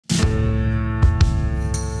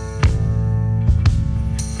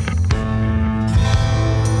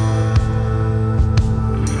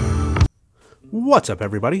What's up,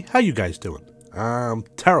 everybody? How you guys doing?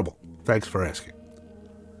 Terrible. Thanks for asking.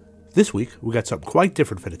 This week, we got something quite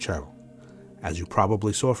different for the channel. As you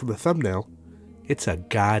probably saw from the thumbnail, it's a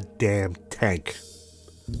goddamn tank.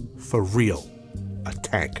 For real. A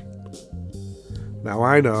tank. Now,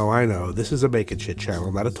 I know, this is a make it shit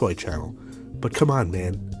channel, not a toy channel. But come on,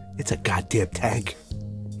 man. It's a goddamn tank.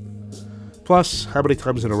 Plus, how many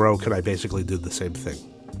times in a row can I basically do the same thing?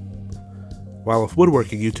 Well, if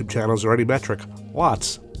woodworking YouTube channels are any metric,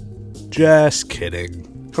 lots. Just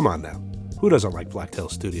kidding. Come on now. Who doesn't like Blacktail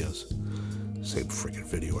Studios? Same freaking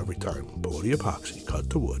video every time. Pour the epoxy,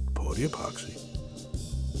 cut the wood, pour the epoxy.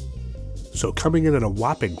 So coming in at a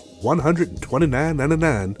whopping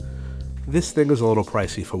 $129.99, this thing is a little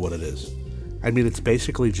pricey for what it is. I mean, it's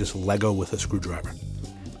basically just Lego with a screwdriver.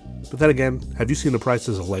 But then again, have you seen the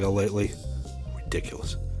prices of Lego lately?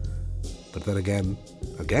 Ridiculous. But then again,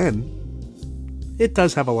 it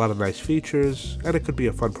does have a lot of nice features, and it could be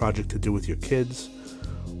a fun project to do with your kids,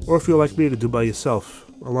 or if you're like me, to do by yourself,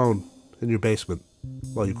 alone, in your basement,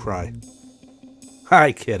 while you cry.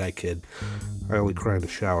 I kid. I only cry in the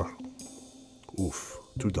shower. Oof,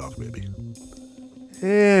 too dark, maybe.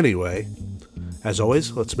 Anyway, as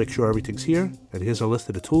always, let's make sure everything's here, and here's a list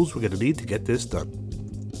of the tools we're going to need to get this done.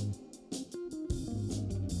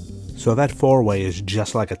 So that 4-way is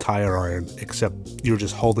just like a tire iron, except you're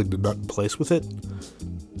just holding the nut in place with it,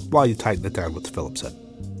 while you tighten it down with the Phillips head.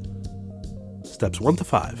 Steps 1 to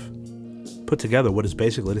 5. Put together what is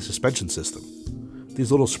basically the suspension system.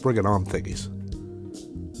 These little spring and arm thingies.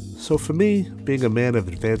 So for me, being a man of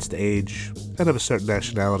advanced age, and of a certain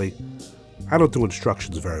nationality, I don't do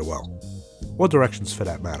instructions very well. Or directions for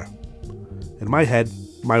that matter. In my head,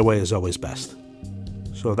 my way is always best.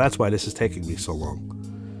 So that's why this is taking me so long.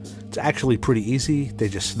 It's actually pretty easy. They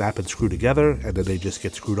just snap and screw together, and then they just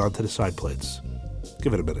get screwed onto the side plates.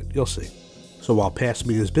 Give it a minute, you'll see. So while past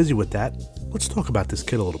me is busy with that, let's talk about this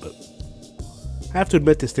kit a little bit. I have to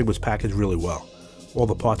admit this thing was packaged really well. All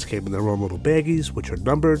the parts came in their own little baggies, which are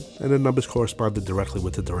numbered, and the numbers corresponded directly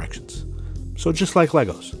with the directions. So just like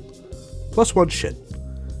Legos. Plus one shit.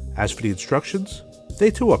 As for the instructions, they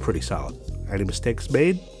too are pretty solid. Any mistakes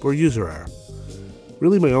made were user error.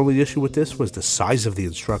 Really, my only issue with this was the size of the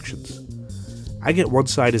instructions. I get one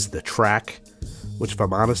side as the track, which if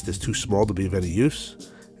I'm honest is too small to be of any use,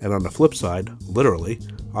 and on the flip side, literally,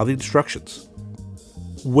 are the instructions,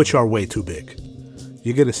 which are way too big.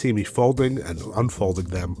 You're going to see me folding and unfolding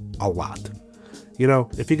them a lot. You know,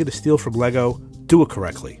 if you're going to steal from Lego, do it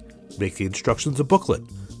correctly. Make the instructions a booklet,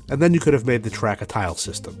 and then you could have made the track a tile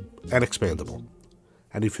system, and expandable.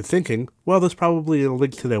 And if you're thinking, well, there's probably a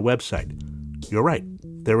link to their website. You're right,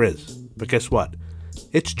 there is. But guess what?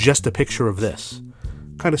 It's just a picture of this.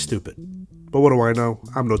 Kinda stupid. But what do I know?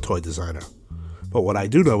 I'm no toy designer. But what I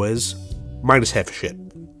do know is, mine is half a shit.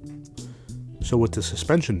 So with the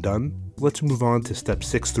suspension done, let's move on to steps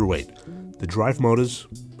 6 through 8. The drive motors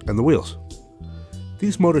and the wheels.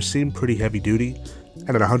 These motors seem pretty heavy duty,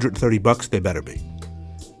 and at $130 they better be.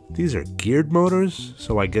 These are geared motors,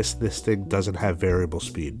 so I guess this thing doesn't have variable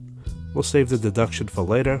speed. We'll save the deduction for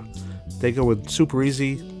later. They go in super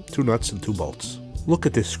easy, 2 nuts and 2 bolts. Look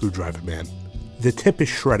at this screwdriver, man. The tip is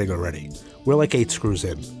shredding already. We're like 8 screws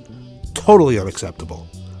in. Totally unacceptable.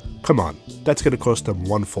 Come on, that's gonna cost them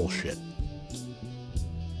one full shit.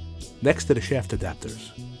 Next to the shaft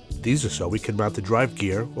adapters. These are so we can mount the drive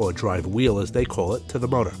gear, or drive wheel as they call it, to the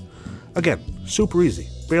motor. Again, super easy,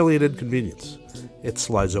 barely an inconvenience. It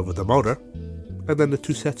slides over the motor, and then the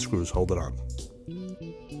 2 set screws hold it on.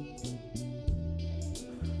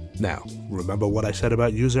 Now, remember what I said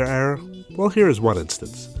about user error? Well, here is one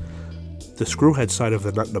instance. The screw head side of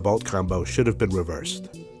the nut and the bolt combo should have been reversed.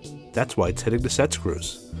 That's why it's hitting the set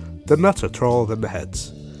screws. The nuts are taller than the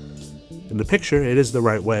heads. In the picture, it is the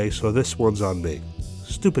right way, so this one's on me.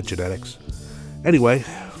 Stupid genetics. Anyway,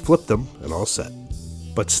 flip them and all set.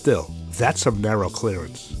 But still, that's some narrow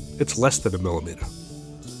clearance. It's less than a millimeter.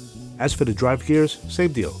 As for the drive gears,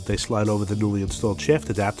 same deal. They slide over the newly installed shaft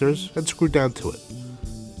adapters and screw down to it.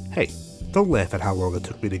 Hey, don't laugh at how long it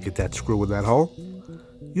took me to get that screw in that hole.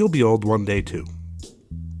 You'll be old one day too.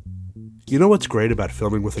 You know what's great about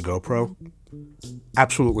filming with a GoPro?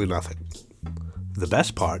 Absolutely nothing. The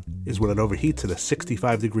best part is when it overheats in a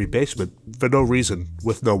 65-degree basement for no reason,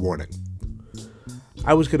 with no warning.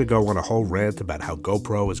 I was going to go on a whole rant about how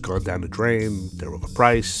GoPro has gone down the drain, they're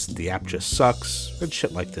overpriced, the app just sucks, and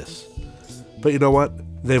shit like this. But you know what?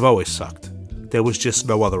 They've always sucked. There was just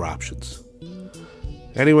no other options.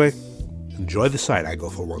 Anyway, enjoy the side angle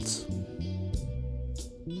for once.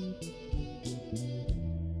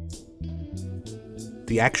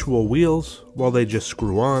 The actual wheels, well, they just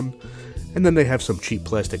screw on, And then they have some cheap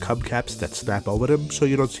plastic hubcaps that snap over them so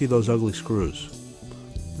you don't see those ugly screws.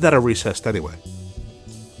 That are recessed anyway.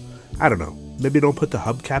 I don't know, maybe don't put the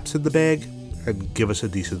hubcaps in the bag and give us a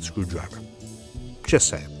decent screwdriver. Just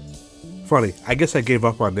saying. Funny, I guess I gave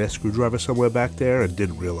up on their screwdriver somewhere back there and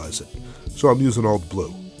didn't realize it, so I'm using old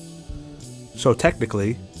blue. So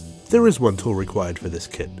technically, there is one tool required for this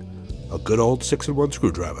kit, a good old 6-in-1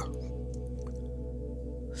 screwdriver.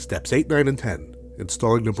 Steps 8, 9, and 10.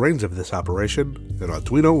 Installing the brains of this operation, an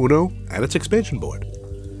Arduino Uno and its expansion board.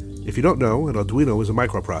 If you don't know, an Arduino is a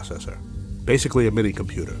microprocessor, basically a mini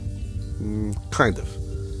computer. Kind of.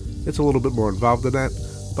 It's a little bit more involved than that,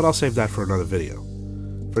 but I'll save that for another video.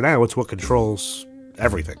 For now, it's what controls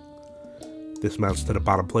everything. This mounts to the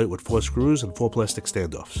bottom plate with 4 screws and 4 plastic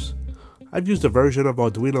standoffs. I've used a version of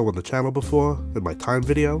Arduino on the channel before in my time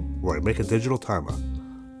video where I make a digital timer.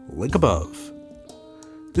 Link above.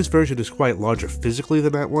 This version is quite larger physically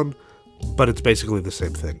than that one, but it's basically the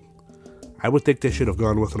same thing. I would think they should have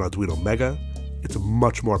gone with an Arduino Mega. It's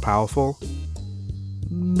much more powerful.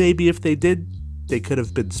 Maybe if they did, they could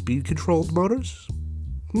have been speed-controlled motors?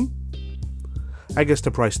 I guess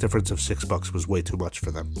the price difference of $6 was way too much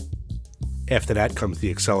for them. After that comes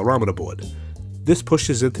the accelerometer board. This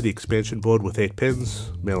pushes into the expansion board with 8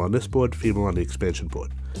 pins, male on this board, female on the expansion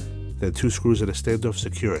board. Then 2 screws and a standoff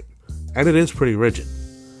secure it. And it is pretty rigid.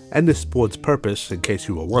 And this board's purpose, in case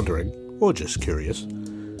you were wondering, or just curious,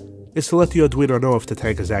 is to let the Arduino know if the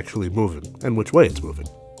tank is actually moving, and which way it's moving.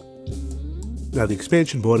 Now the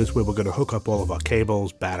expansion board is where we're going to hook up all of our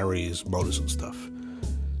cables, batteries, motors and stuff.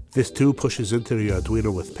 This too pushes into the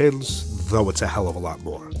Arduino with pins, though it's a hell of a lot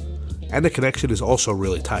more. And the connection is also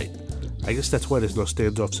really tight. I guess that's why there's no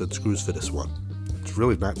standoffs and screws for this one. It's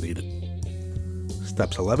really not needed.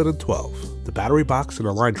 Steps 11 and 12, the battery box and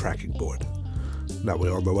a line tracking board. Now we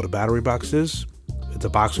all know what a battery box is. It's a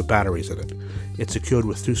box with batteries in it. It's secured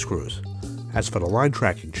with 2 screws. As for the line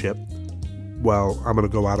tracking chip, well, I'm going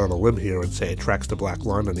to go out on a limb here and say it tracks the black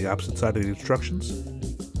line on the opposite side of the instructions.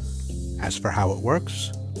 As for how it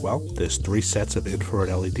works, well, there's 3 sets of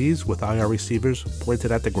infrared LEDs with IR receivers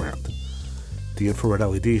pointed at the ground. The infrared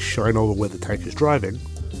LEDs shine over where the tank is driving,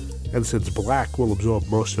 and since black will absorb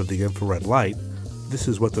most of the infrared light, this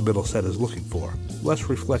is what the middle set is looking for, less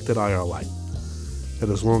reflected IR light. And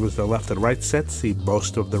as long as the left and right sets see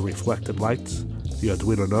most of the reflected lights, the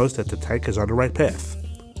Arduino knows that the tank is on the right path.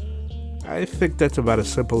 I think that's about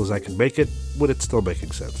as simple as I can make it, with it still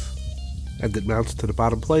making sense. And it mounts to the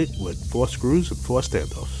bottom plate with 4 screws and 4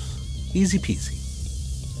 standoffs. Easy peasy.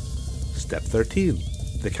 Step 13,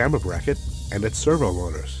 the camera bracket and its servo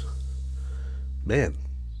motors. Man,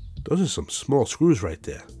 those are some small screws right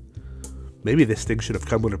there. Maybe this thing should have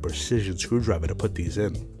come with a precision screwdriver to put these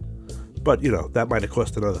in. But, you know, that might have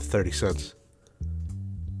cost another 30 cents.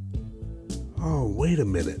 Oh, wait a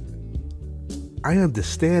minute. I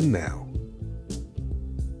understand now.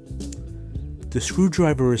 The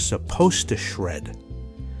screwdriver is supposed to shred.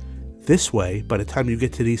 This way, by the time you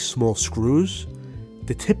get to these small screws,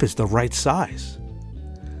 the tip is the right size.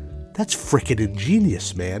 That's frickin'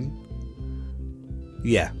 ingenious, man.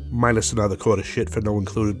 Yeah, minus another quart of shit for no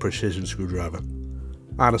included precision screwdriver.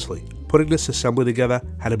 Honestly, putting this assembly together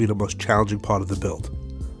had to be the most challenging part of the build.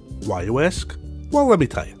 Why, you ask? Well, let me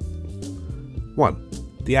tell you. 1.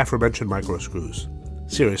 The aforementioned micro screws.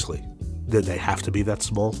 Seriously, did they have to be that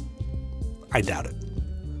small? I doubt it.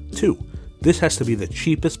 2. This has to be the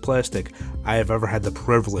cheapest plastic I have ever had the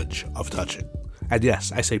privilege of touching. And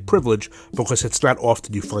yes, I say privilege because it's not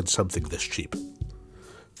often you find something this cheap.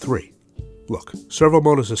 3. Look, servo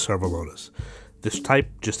motors are servo motors. This type,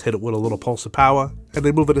 just hit it with a little pulse of power, and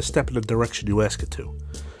they move it a step in the direction you ask it to.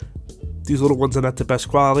 These little ones are not the best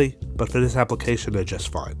quality, but for this application they're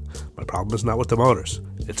just fine. My problem is not with the motors,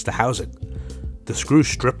 it's the housing. The screws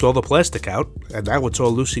stripped all the plastic out, and now it's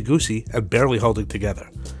all loosey-goosey and barely holding together.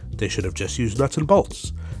 They should have just used nuts and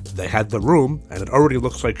bolts. They had the room, and it already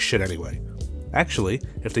looks like shit anyway. Actually,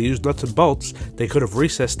 if they used nuts and bolts, they could have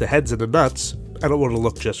recessed the heads and the nuts, and it would have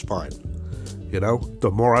looked just fine. You know, the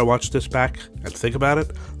more I watch this back and think about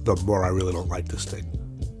it, the more I really don't like this thing.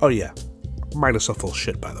 Oh yeah, minus a full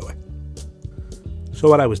shit, by the way. So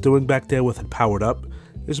what I was doing back there with it powered up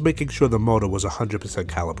is making sure the motor was 100%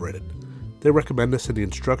 calibrated. They recommend this in the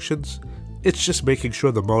instructions. It's just making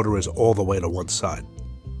sure the motor is all the way to one side.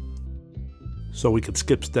 So we can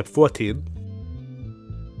skip step 14.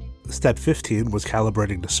 Step 15 was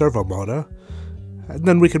calibrating the servo motor, and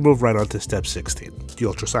then we can move right on to step 16, the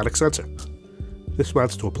ultrasonic sensor. This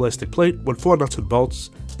mounts to a plastic plate with 4 nuts and bolts,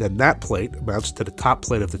 then that plate mounts to the top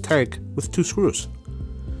plate of the tank with 2 screws.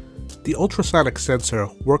 The ultrasonic sensor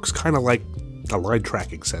works kind of like a line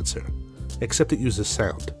tracking sensor. except it uses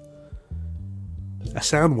sound. A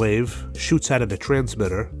sound wave shoots out of the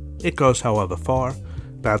transmitter, it goes however far,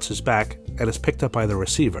 bounces back, and is picked up by the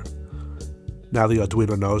receiver. Now the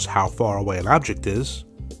Arduino knows how far away an object is,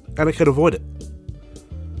 and it can avoid it.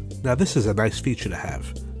 Now this is a nice feature to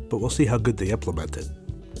have, but we'll see how good they implement it.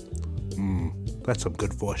 That's some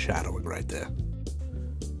good foreshadowing right there.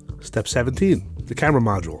 Step 17, the camera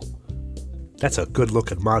module. That's a good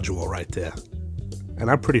looking module right there. And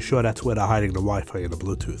I'm pretty sure that's where they're hiding the Wi-Fi and the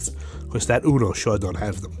Bluetooth, because that Uno sure don't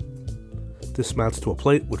have them. This mounts to a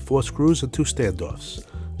plate with 4 screws and 2 standoffs,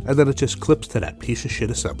 and then it just clips to that piece of shit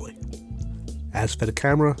assembly. As for the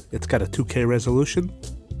camera, it's got a 2K resolution,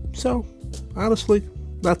 so honestly,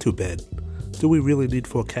 not too bad. Do we really need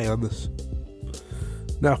 4K on this?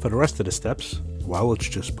 Now for the rest of the steps, well, it's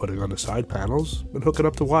just putting on the side panels and hooking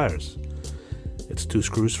up the wires. It's 2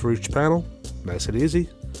 screws for each panel, nice and easy,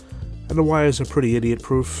 and the wires are pretty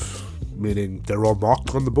idiot-proof, meaning they're all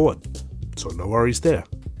marked on the board, so no worries there.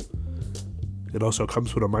 It also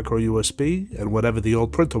comes with a micro USB and whatever the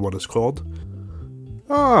old printer one is called.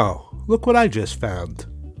 Oh, look what I just found.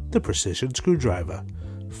 The precision screwdriver.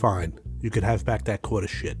 Fine, you can have back that cord of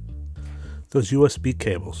shit. Those USB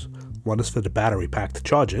cables, one is for the battery pack to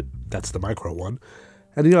charge it, that's the micro one,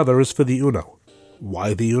 and the other is for the Uno.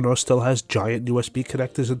 Why the Uno still has giant USB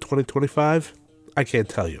connectors in 2025? I can't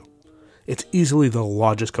tell you. It's easily the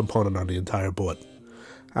largest component on the entire board.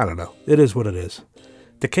 I don't know, it is what it is.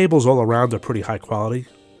 The cables all around are pretty high quality,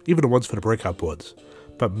 even the ones for the breakout boards,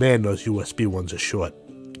 but man, those USB ones are short,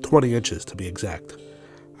 20 inches to be exact.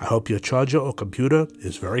 I hope your charger or computer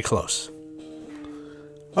is very close.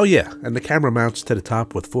 Oh yeah, and the camera mounts to the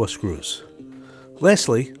top with 4 screws.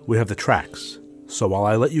 Lastly, we have the tracks. So while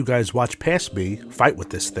I let you guys watch past me fight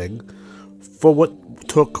with this thing, for what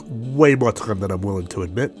took way more time than I'm willing to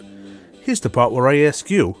admit, here's the part where I ask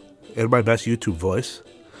you, in my best YouTube voice,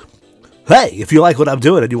 hey, if you like what I'm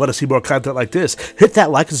doing and you want to see more content like this, hit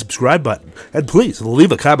that like and subscribe button, and please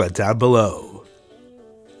leave a comment down below.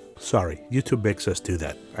 Sorry, YouTube makes us do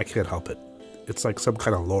that. I can't help it. It's like some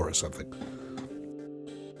kind of law or something.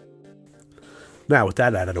 Now, with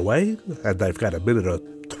that out of the way, and I've got a minute or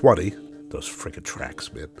 20, those frickin'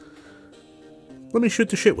 tracks, man. Let me shoot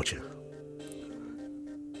the shit with you.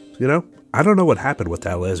 You know, I don't know what happened with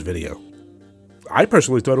that last video. I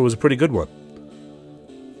personally thought it was a pretty good one.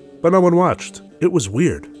 But no one watched. It was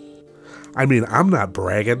weird. I mean, I'm not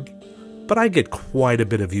bragging, but I get quite a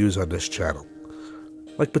bit of views on this channel.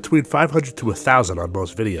 Like between 500 to 1,000 on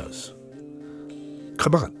most videos.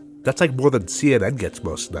 Come on, that's like more than CNN gets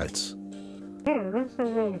most nights.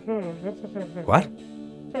 What?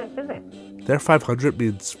 Their 500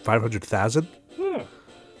 means 500,000? Yeah.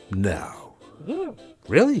 No. Yeah.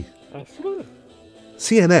 Really? I swear.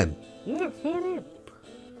 CNN? Yeah, CNN.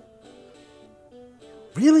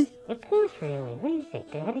 Really? Of course, really. What do you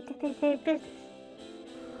think? How do you think they say business?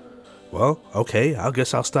 Well, okay, I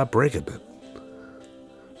guess I'll stop breaking it.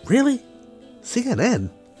 Really? CNN?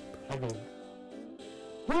 I mean,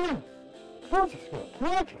 wow. Close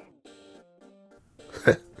this.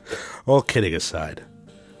 All kidding aside,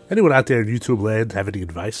 anyone out there in YouTube land have any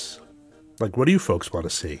advice? Like, what do you folks want to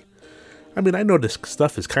see? I mean, I know this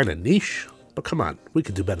stuff is kind of niche, but come on, we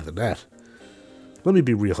could do better than that. Let me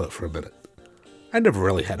be real here for a minute. I never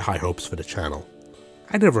really had high hopes for the channel.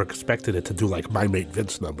 I never expected it to do like My Mate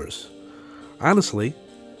Vince numbers. Honestly,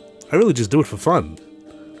 I really just do it for fun.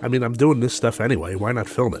 I mean, I'm doing this stuff anyway, why not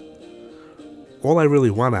film it? All I really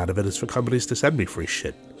want out of it is for companies to send me free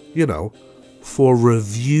shit. You know, for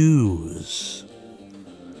reviews.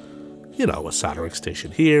 You know, a soldering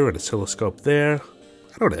station here, an oscilloscope there.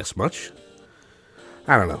 I don't ask much.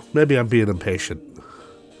 I don't know, maybe I'm being impatient.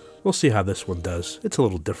 We'll see how this one does. It's a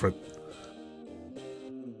little different.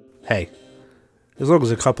 Hey, as long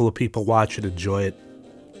as a couple of people watch and enjoy it,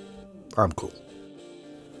 I'm cool.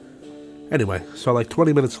 Anyway, so like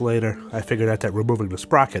 20 minutes later, I figured out that removing the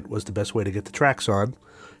sprocket was the best way to get the tracks on.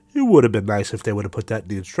 It would have been nice if they would have put that in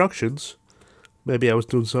the instructions. Maybe I was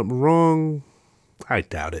doing something wrong. I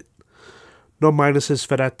doubt it. No minuses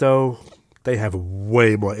for that though. They have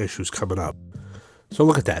way more issues coming up. So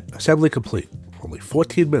look at that. Assembly complete. Only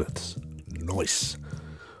 14 minutes. Nice.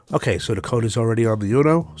 Okay, so the code is already on the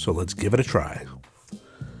Uno, so let's give it a try.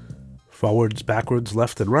 Forwards, backwards,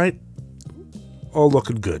 left and right. All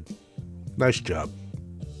looking good. Nice job.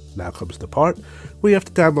 Now comes the part where you have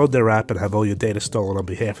to download their app and have all your data stolen on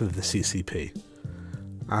behalf of the CCP.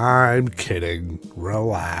 I'm kidding.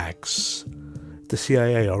 Relax. The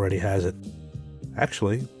CIA already has it.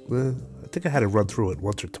 Actually, I think I had to run through it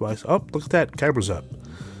once or twice. Oh, look at that. Camera's up.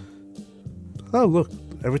 Oh, look.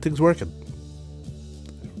 Everything's working.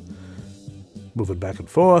 Moving back and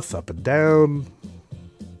forth, up and down.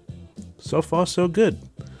 So far, so good.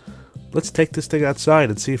 Let's take this thing outside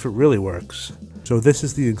and see if it really works. So this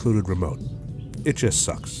is the included remote. It just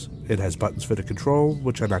sucks. It has buttons for the control,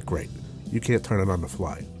 which are not great. You can't turn it on the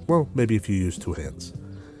fly. Well, maybe if you use two hands.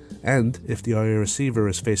 And if the audio receiver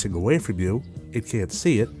is facing away from you, it can't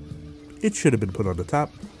see it. It should have been put on the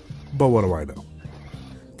top, but what do I know?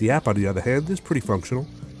 The app, on the other hand, is pretty functional.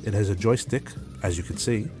 It has a joystick, as you can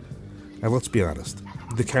see. And let's be honest,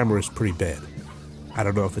 the camera is pretty bad. I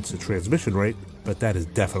don't know if it's the transmission rate, but that is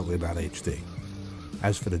definitely not HD.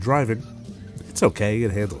 As for the driving, it's okay,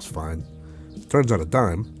 it handles fine. It turns on a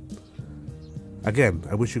dime. Again,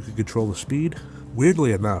 I wish you could control the speed.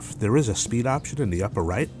 Weirdly enough, there is a speed option in the upper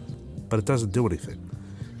right, but it doesn't do anything.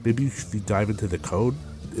 Maybe if you dive into the code,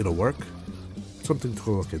 it'll work. Something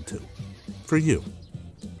to look into. For you.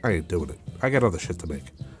 I ain't doing it. I got other shit to make.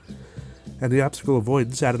 And the obstacle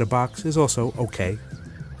avoidance out of the box is also okay.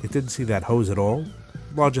 It didn't see that hose at all.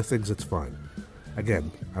 Larger things, it's fine.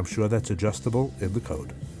 Again, I'm sure that's adjustable in the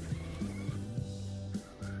code.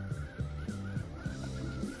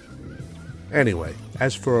 Anyway,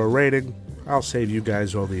 as for a rating, I'll save you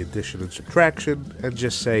guys all the addition and subtraction and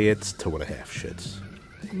just say it's 2.5 shits.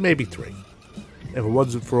 Maybe 3. If it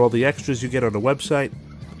wasn't for all the extras you get on the website,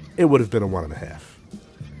 it would have been a 1.5.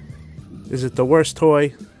 Is it the worst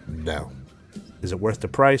toy? No. Is it worth the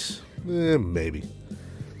price? Maybe.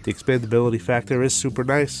 The expandability factor is super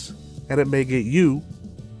nice, and it may get you,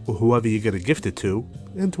 or whoever you're going to gift it to,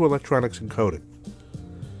 into electronics and coding.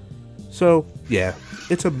 So, yeah,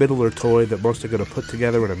 it's a middler toy that most are going to put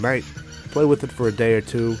together in a night, play with it for a day or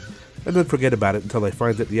two, and then forget about it until they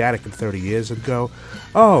find it in the attic in 30 years and go,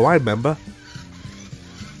 oh, I remember.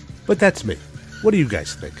 But that's me. What do you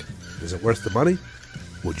guys think? Is it worth the money?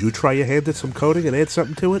 Would you try your hand at some coding and add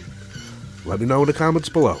something to it? Let me know in the comments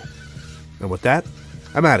below. And with that,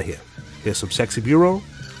 I'm out of here. Here's some sexy B-roll,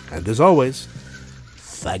 and as always,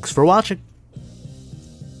 thanks for watching.